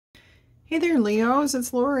Hey there, Leos.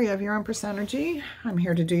 It's Laurie of Your Empress Energy. I'm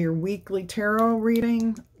here to do your weekly tarot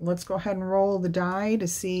reading. Let's go ahead and roll the die to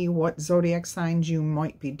see what zodiac signs you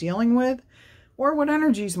might be dealing with or what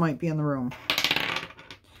energies might be in the room.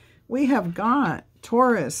 We have got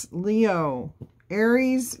Taurus, Leo,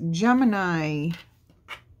 Aries, Gemini,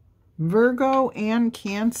 Virgo, and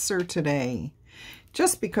Cancer today.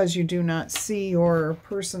 Just because you do not see your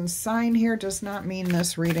person's sign here does not mean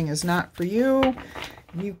this reading is not for you.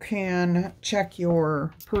 You can check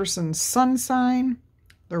your person's sun sign,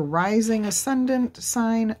 their rising ascendant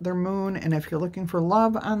sign, their moon, and if you're looking for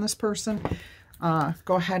love on this person,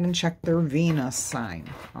 go ahead and check their Venus sign,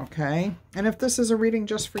 okay? And if this is a reading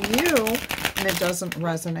just for you and it doesn't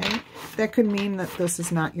resonate, that could mean that this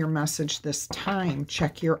is not your message this time.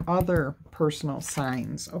 Check your other personal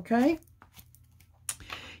signs, okay?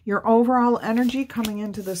 Your overall energy coming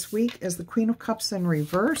into this week is the Queen of Cups in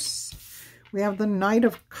reverse. We have the Knight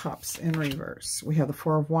of Cups in reverse. We have the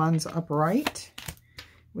Four of Wands upright.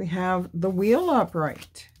 We have the Wheel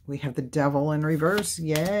upright. We have the Devil in reverse.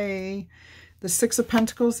 Yay! The Six of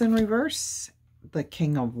Pentacles in reverse. The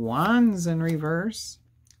King of Wands in reverse.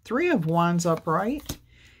 Three of Wands upright.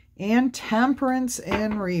 And Temperance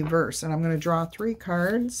in reverse. And I'm going to draw 3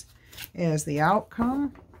 cards as the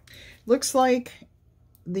outcome. Looks like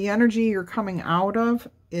the energy you're coming out of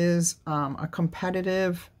is a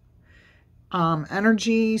competitive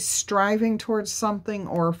energy, striving towards something,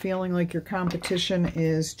 or feeling like your competition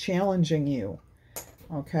is challenging you.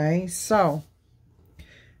 Okay, so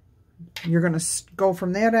you're going to go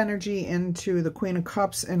from that energy into the Queen of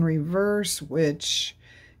Cups in reverse, which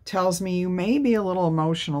tells me you may be a little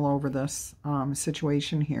emotional over this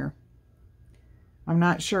situation here. I'm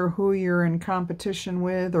not sure who you're in competition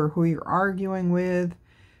with or who you're arguing with.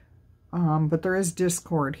 But there is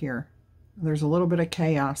discord here. There's a little bit of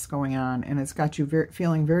chaos going on, and it's got you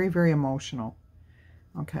feeling very, very emotional.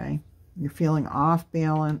 Okay? You're feeling off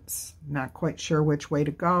balance, not quite sure which way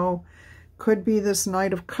to go. Could be this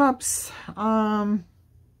Knight of Cups. I'm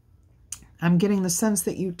getting the sense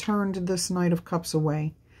that you turned this Knight of Cups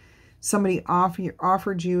away. Somebody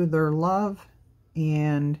offered you their love,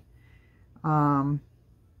 and oh,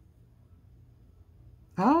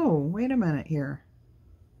 wait a minute here.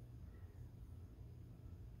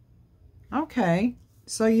 Okay,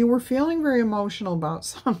 so you were feeling very emotional about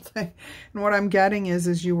something. And what I'm getting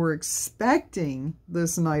is you were expecting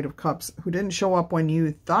this Knight of Cups who didn't show up when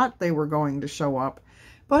you thought they were going to show up.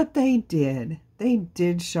 But they did. They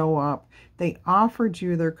did show up. They offered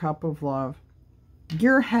you their cup of love.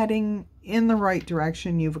 You're heading in the right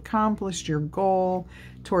direction. You've accomplished your goal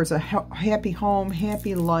towards a happy home,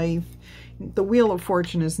 happy life. The Wheel of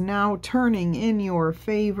Fortune is now turning in your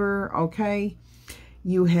favor, okay?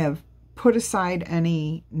 You have put aside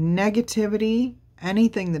any negativity,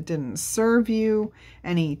 anything that didn't serve you,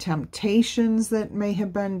 any temptations that may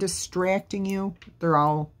have been distracting you. They're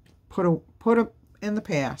all put in the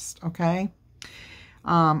past, okay?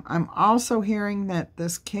 I'm also hearing that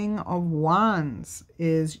this King of Wands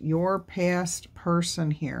is your past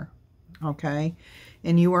person here, okay?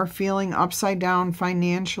 And you are feeling upside down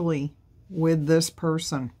financially with this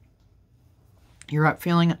person. You're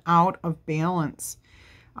feeling out of balance.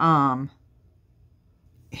 I'm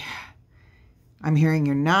hearing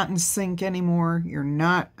you're not in sync anymore. You're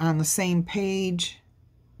not on the same page.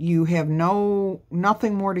 You have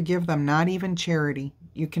nothing more to give them, not even charity.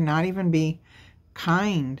 You cannot even be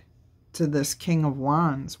kind to this King of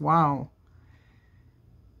Wands. Wow.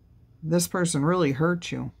 This person really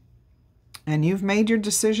hurt you. And you've made your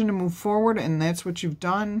decision to move forward, and that's what you've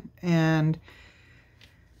done. And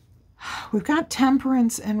we've got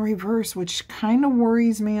Temperance in reverse, which kind of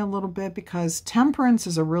worries me a little bit because Temperance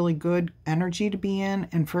is a really good energy to be in.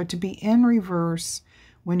 And for it to be in reverse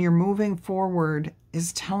when you're moving forward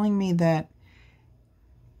is telling me that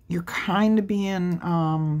you're kind of being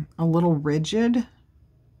a little rigid.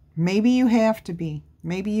 Maybe you have to be.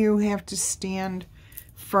 Maybe you have to stand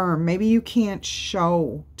firm. Maybe you can't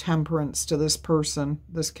show temperance to this person,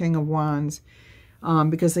 this King of Wands,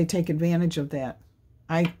 because they take advantage of that.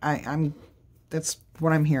 That's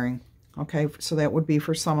what I'm hearing. Okay, so that would be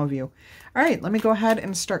for some of you. All right, let me go ahead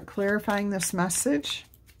and start clarifying this message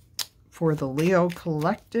for the Leo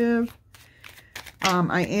Collective.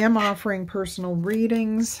 I am offering personal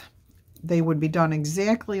readings. They would be done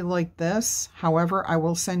exactly like this. However, I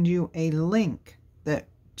will send you a link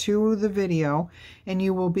to the video, and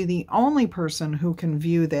you will be the only person who can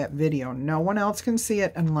view that video. No one else can see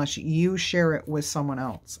it unless you share it with someone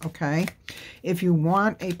else, okay? If you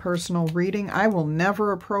want a personal reading, I will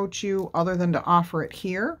never approach you other than to offer it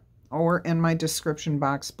here, or in my description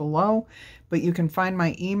box below. But you can find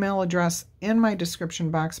my email address in my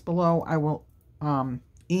description box below. I will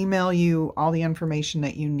email you all the information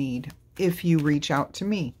that you need if you reach out to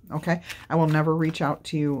me, okay? I will never reach out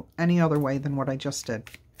to you any other way than what I just did.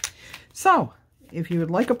 So, if you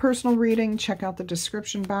would like a personal reading, check out the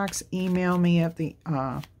description box. Email me at the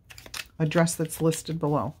address that's listed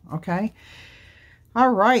below, okay?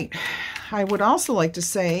 All right. I would also like to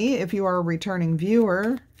say, if you are a returning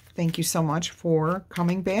viewer, thank you so much for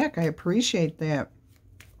coming back. I appreciate that.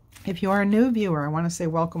 If you are a new viewer, I want to say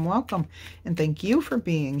welcome, welcome, and thank you for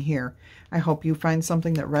being here. I hope you find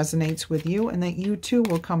something that resonates with you and that you too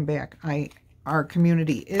will come back. Our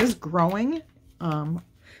community is growing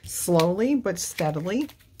slowly but steadily.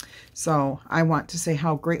 So I want to say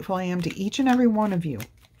how grateful I am to each and every one of you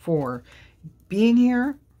for being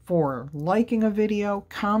here, for liking a video,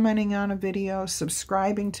 commenting on a video,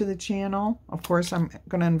 subscribing to the channel. Of course, I'm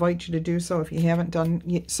going to invite you to do so if you haven't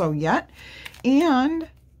done so yet. And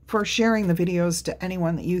for sharing the videos to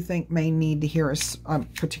anyone that you think may need to hear a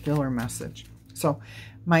particular message. So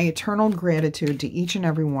my eternal gratitude to each and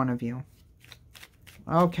every one of you.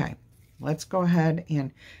 Okay, let's go ahead,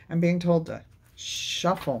 and I'm being told to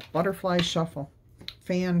shuffle, butterfly shuffle,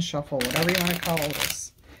 fan shuffle, whatever you want to call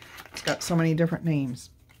this. It's got so many different names.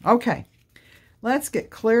 Okay, let's get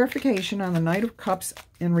clarification on the Knight of Cups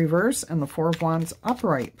in reverse and the Four of Wands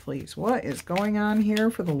upright, please. What is going on here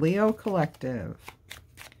for the Leo collective?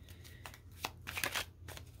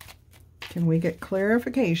 Can we get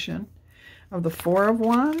clarification of the Four of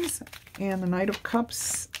Wands and the Knight of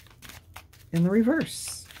Cups in the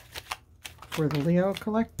reverse for the Leo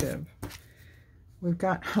collective? We've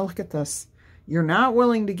got, oh, look at this. You're not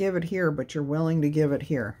willing to give it here, but you're willing to give it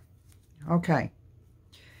here. Okay.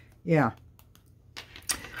 Yeah.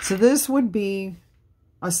 So this would be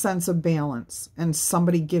a sense of balance and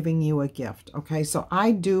somebody giving you a gift. Okay. So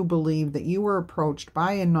I do believe that you were approached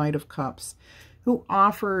by a Knight of Cups who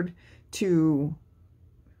offered to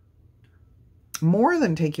more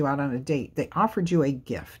than take you out on a date. They offered you a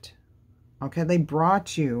gift. Okay. They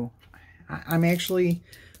brought you, I'm actually,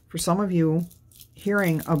 for some of you,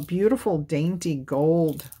 hearing a beautiful dainty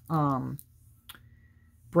gold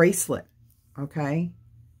bracelet. Okay.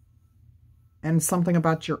 And something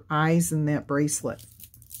about your eyes in that bracelet.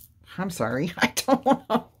 I'm sorry. I don't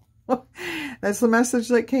know. That's the message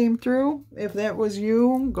that came through. If that was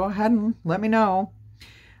you, go ahead and let me know.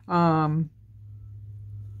 Look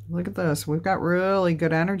at this. We've got really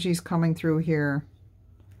good energies coming through here.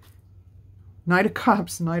 Knight of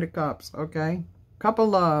Cups, Knight of Cups, okay? Cup of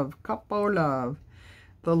love,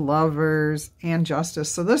 the Lovers, and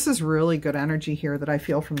Justice. So this is really good energy here that I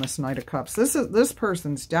feel from this Knight of Cups. This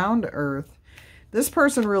person's down to earth. This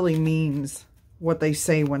person really means what they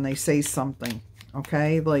say when they say something,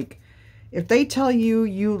 okay? Like, if they tell you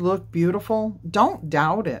you look beautiful, don't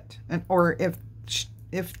doubt it. And or if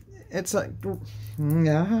it's a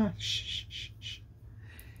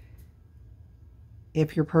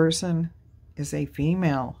if your person is a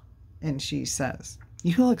female and she says,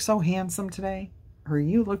 you look so handsome today, or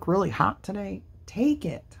you look really hot today, take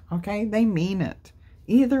it, okay? They mean it.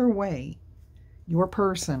 Either way, your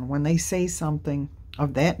person, when they say something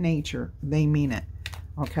of that nature, they mean it,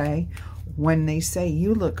 okay? When they say,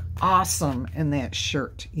 you look awesome in that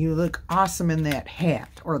shirt, you look awesome in that hat,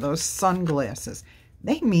 or those sunglasses,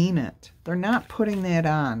 they mean it. They're not putting that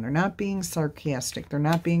on. They're not being sarcastic. They're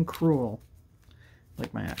not being cruel,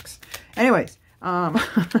 like my ex. Anyways,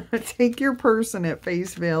 take your person at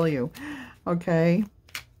face value, okay?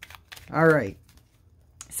 All right.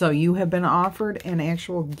 So you have been offered an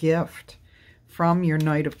actual gift from your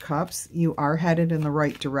Knight of Cups. You are headed in the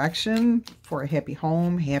right direction for a happy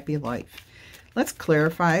home, happy life. Let's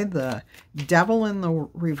clarify the Devil in the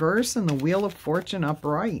reverse and the Wheel of Fortune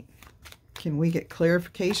upright. Can we get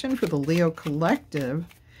clarification for the Leo collective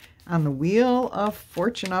on the Wheel of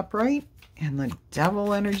Fortune upright and the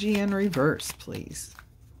Devil energy in reverse, please?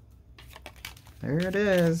 There it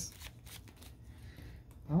is.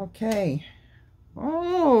 Okay.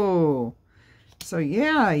 Oh, so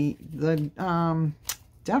yeah, the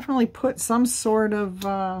definitely put some sort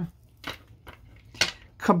of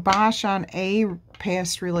kibosh on a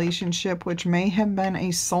past relationship, which may have been a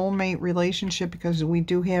soulmate relationship, because we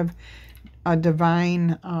do have a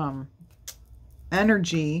divine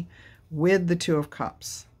energy with the Two of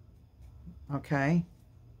Cups. Okay.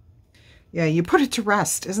 Yeah, you put it to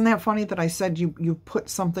rest. Isn't that funny that I said you put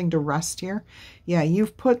something to rest here? Yeah,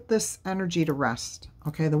 you've put this energy to rest.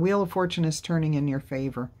 Okay, the Wheel of Fortune is turning in your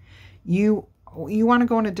favor. You want to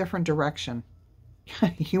go in a different direction.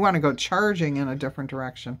 You want to go charging in a different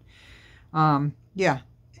direction. Yeah,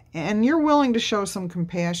 And you're willing to show some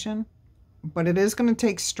compassion, but it is going to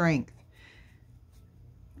take strength.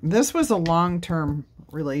 This was a long-term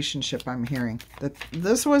relationship, I'm hearing. That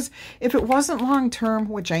this was, if it wasn't long-term,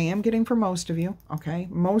 which I am getting for most of you, okay?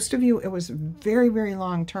 Most of you, it was very, very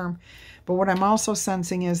long-term. But what I'm also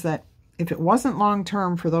sensing is that if it wasn't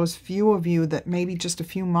long-term for those few of you that maybe just a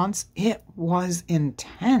few months, it was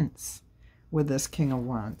intense with this King of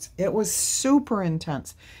Wands. It was super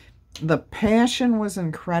intense. The passion was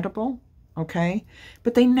incredible, okay?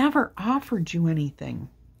 But they never offered you anything.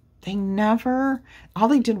 They never, all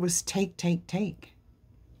they did was take, take, take.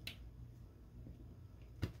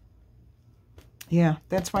 Yeah,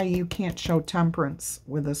 that's why you can't show temperance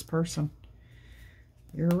with this person.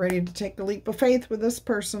 You're ready to take the leap of faith with this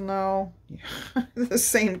person, though. The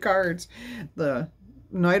same cards. The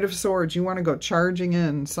Knight of Swords, you want to go charging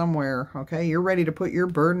in somewhere, okay? You're ready to put your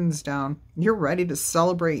burdens down. You're ready to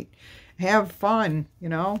celebrate. Have fun, you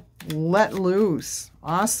know? Let loose.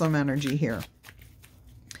 Awesome energy here.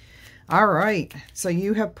 All right, so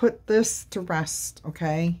you have put this to rest,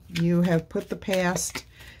 okay? You have put the past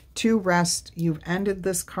to rest. You've ended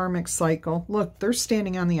this karmic cycle. Look, they're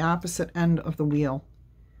standing on the opposite end of the wheel.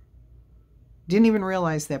 Didn't even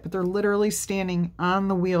realize that, but they're literally standing on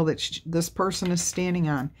the wheel that this person is standing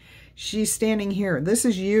on. She's standing here. This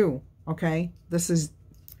is you, okay? This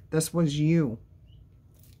was you.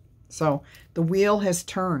 So the wheel has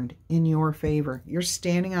turned in your favor. You're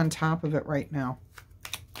standing on top of it right now.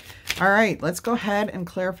 All right, let's go ahead and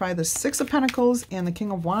clarify the Six of Pentacles and the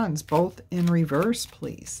King of Wands, both in reverse,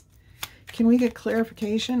 please. Can we get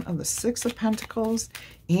clarification of the Six of Pentacles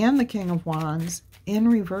and the King of Wands in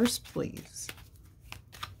reverse, please?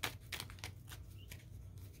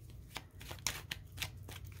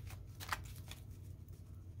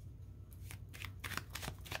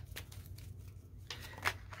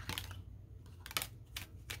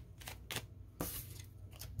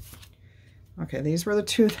 Okay, these were the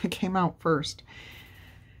two that came out first.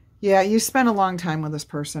 Yeah, you spent a long time with this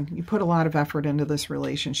person. You put a lot of effort into this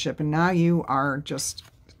relationship, and now you are just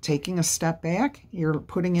taking a step back. You're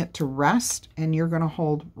putting it to rest, and you're going to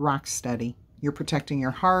hold rock steady. You're protecting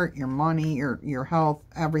your heart, your money, your health,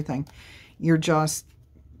 everything. You're just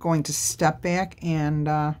going to step back, and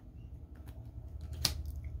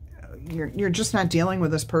you're just not dealing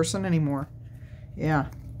with this person anymore. Yeah.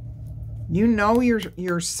 You know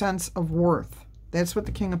your sense of worth. That's what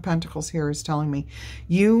the King of Pentacles here is telling me.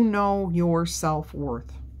 You know your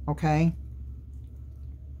self-worth, okay?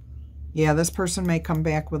 Yeah, this person may come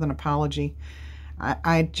back with an apology.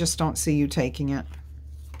 I just don't see you taking it.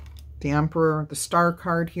 The Emperor, the Star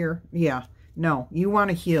card here. Yeah, no, you want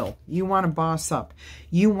to heal. You want to boss up.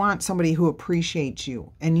 You want somebody who appreciates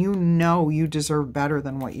you. And you know you deserve better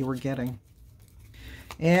than what you were getting.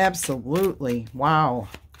 Absolutely. Wow.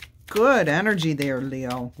 Good energy there,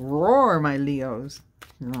 Leo. Roar, my Leos.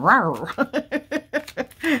 Roar.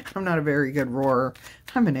 I'm not a very good roarer.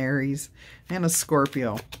 I'm an Aries and a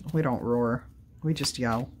Scorpio. We don't roar. We just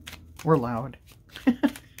yell. We're loud.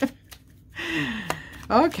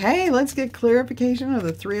 Okay, let's get clarification of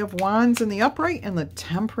the Three of Wands in the upright and the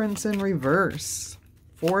Temperance in reverse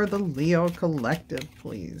for the Leo collective,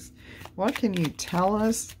 please. What can you tell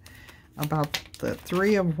us about the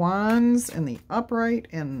Three of Wands in the upright?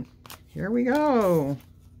 And here we go.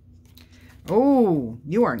 Oh,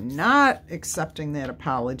 you are not accepting that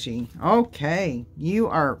apology. Okay, you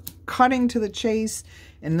are cutting to the chase.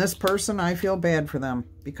 And this person, I feel bad for them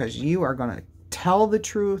because you are going to tell the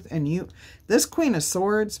truth. And this Queen of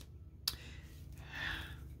Swords,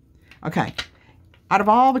 okay, out of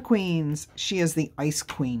all the queens, she is the Ice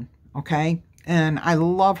Queen, okay? And I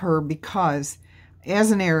love her because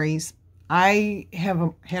as an Aries, I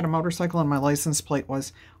have had a motorcycle and my license plate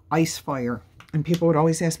was Ice Fire. And people would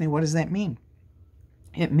always ask me, what does that mean?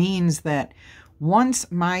 It means that once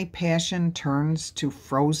my passion turns to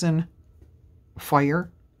frozen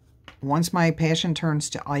fire, once my passion turns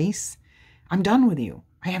to ice, I'm done with you.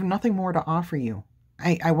 I have nothing more to offer you.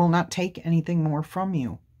 I will not take anything more from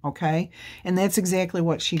you, okay? And that's exactly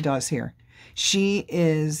what she does here. She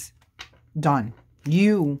is done.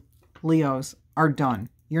 You, Leos, are done.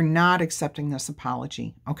 You're not accepting this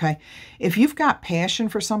apology, okay? If you've got passion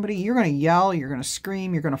for somebody, you're going to yell, you're going to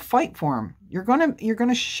scream, you're going to fight for them. You're going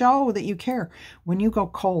to show that you care. When you go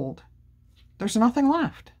cold, there's nothing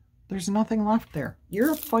left. There's nothing left there.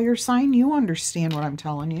 You're a fire sign. You understand what I'm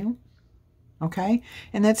telling you, okay?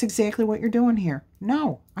 And that's exactly what you're doing here.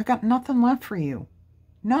 No, I got nothing left for you.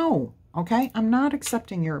 No, okay? I'm not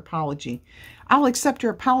accepting your apology. I'll accept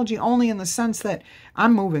your apology only in the sense that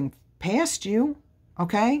I'm moving past you.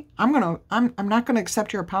 Okay? I'm not going to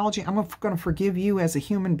accept your apology. I'm going to forgive you as a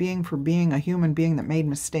human being for being a human being that made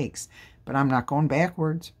mistakes. But I'm not going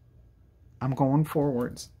backwards. I'm going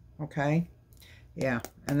forwards. Okay? Yeah.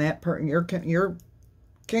 And that your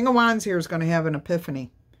King of Wands here is going to have an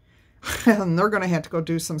epiphany. And they're going to have to go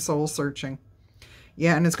do some soul searching.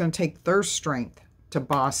 Yeah, and it's going to take their strength to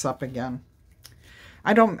boss up again.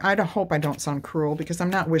 I hope I don't sound cruel, because I'm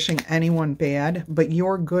not wishing anyone bad, but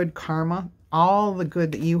your good karma, all the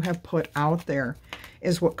good that you have put out there,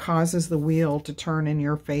 is what causes the wheel to turn in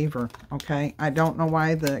your favor, okay? I don't know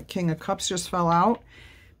why the King of Cups just fell out,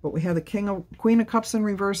 but we have the Queen of Cups in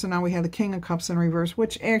reverse, and now we have the King of Cups in reverse,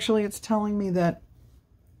 which actually it's telling me that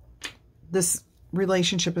this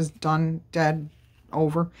relationship is done, dead,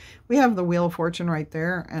 over. We have the Wheel of Fortune right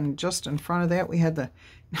there, and just in front of that we had the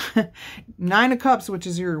Nine of Cups, which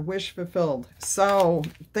is your wish fulfilled. So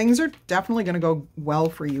things are definitely going to go well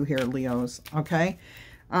for you here, Leos, okay?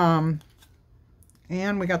 And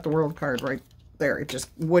we got the World card right there. It just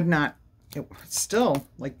would not, it still,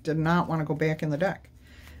 like, did not want to go back in the deck.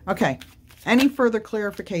 Okay, any further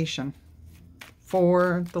clarification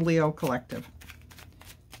for the Leo collective?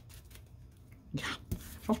 Yeah,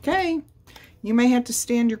 okay. You may have to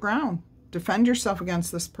stand your ground. Defend yourself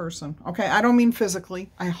against this person. Okay, I don't mean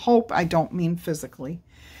physically. I hope I don't mean physically.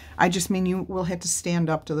 I just mean you will have to stand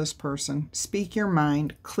up to this person. Speak your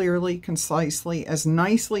mind clearly, concisely, as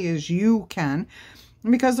nicely as you can.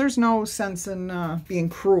 Because there's no sense in being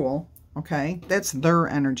cruel. Okay, that's their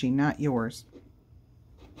energy, not yours.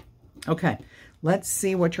 Okay, let's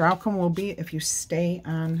see what your outcome will be if you stay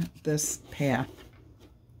on this path.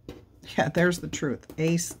 Yeah, there's the truth.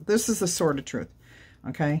 Ace. This is the sword of truth.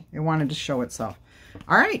 Okay, it wanted to show itself.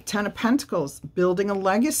 All right, Ten of Pentacles, building a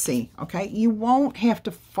legacy. Okay, you won't have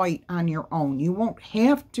to fight on your own. You won't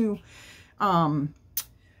have to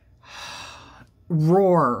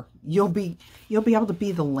roar. You'll be able to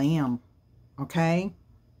be the lamb. Okay,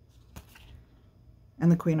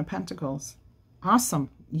 and the Queen of Pentacles. Awesome.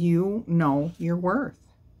 You know your worth.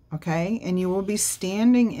 Okay, and you will be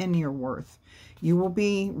standing in your worth. You will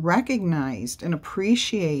be recognized and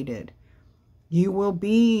appreciated. You will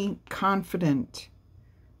be confident,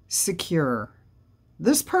 secure.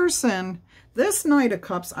 This person, this Knight of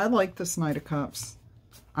Cups, I like this Knight of Cups.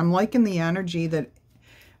 I'm liking the energy that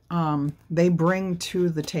they bring to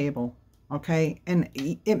the table, okay? And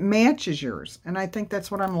it matches yours. And I think that's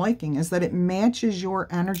what I'm liking, is that it matches your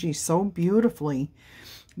energy so beautifully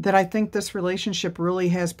that I think this relationship really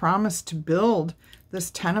has promised to build this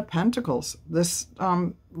Ten of Pentacles, this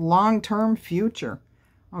long-term future,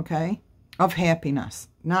 okay, of happiness,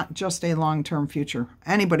 not just a long-term future.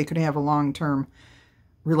 Anybody could have a long-term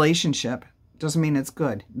relationship. Doesn't mean it's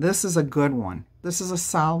good. This is a good one. This is a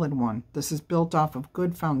solid one. This is built off of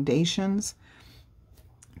good foundations.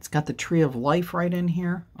 It's got the Tree of Life right in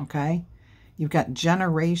here, okay? You've got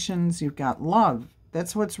generations. You've got love.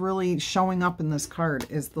 That's what's really showing up in this card,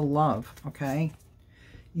 is the love, okay?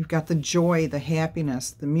 You've got the joy, the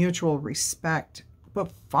happiness, the mutual respect,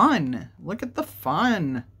 but fun. Look at the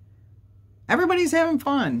fun. Everybody's having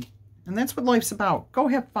fun, and that's what life's about. Go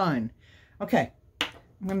have fun. Okay,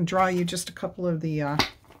 I'm going to draw you just a couple of the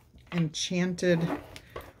enchanted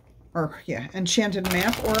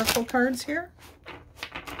map oracle cards here.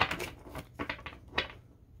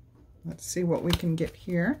 Let's see what we can get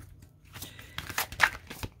here.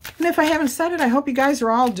 And if I haven't said it, I hope you guys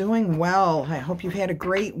are all doing well. I hope you've had a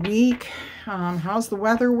great week. How's the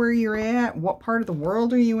weather where you're at? What part of the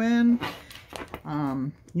world are you in?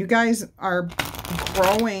 You guys are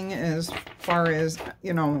growing as far as,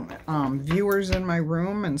 you know, viewers in my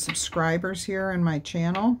room and subscribers here in my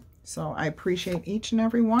channel. So I appreciate each and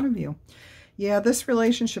every one of you. Yeah, this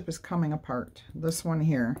relationship is coming apart. This one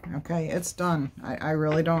here. Okay, it's done. I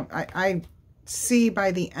really don't. I see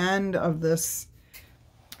by the end of this.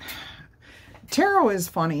 Tarot is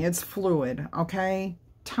funny. It's fluid, okay?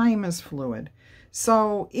 Time is fluid.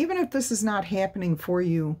 So even if this is not happening for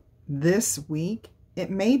you this week, it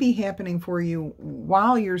may be happening for you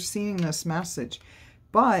while you're seeing this message.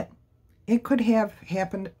 But it could have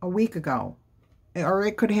happened a week ago. Or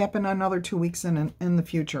it could happen another 2 weeks in the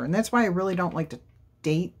future. And that's why I really don't like to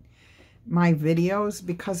date my videos,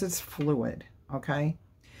 because it's fluid, okay?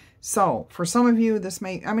 So, for some of you, this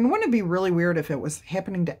may... I mean, wouldn't it be really weird if it was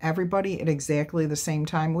happening to everybody at exactly the same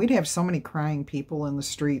time? We'd have so many crying people in the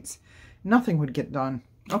streets. Nothing would get done.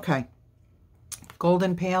 Okay.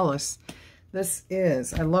 Golden Palace. This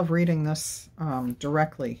is... I love reading this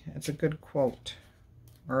directly. It's a good quote.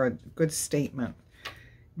 Or a good statement.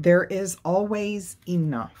 There is always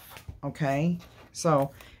enough. Okay?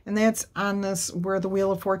 So, And that's on this where the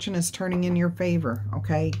Wheel of Fortune is turning in your favor,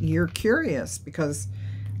 okay? You're curious because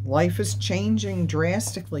life is changing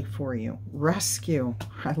drastically for you. Rescue.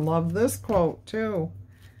 I love this quote too.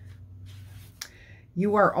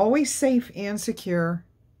 You are always safe and secure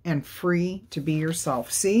and free to be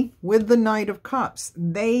yourself. See, with the Knight of Cups,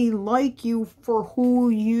 they like you for who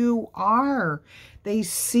you are. They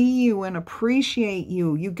see you and appreciate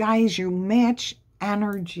you. You guys, you match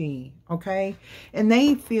energy, okay? And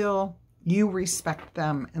they feel you respect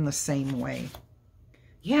them in the same way.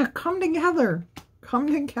 Yeah, come together. Come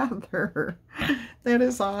together. That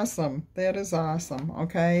is awesome. That is awesome,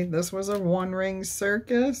 okay? This was a one-ring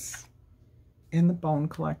circus. In the Bone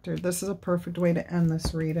Collector. This is a perfect way to end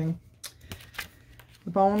this reading.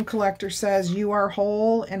 The Bone Collector says you are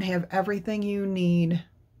whole and have everything you need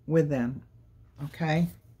within. Okay?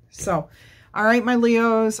 So, all right, my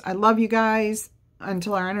Leos. I love you guys.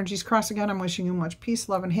 Until our energies cross again, I'm wishing you much peace,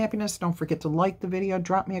 love, and happiness. Don't forget to like the video,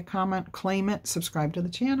 drop me a comment, claim it, subscribe to the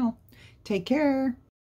channel. Take care.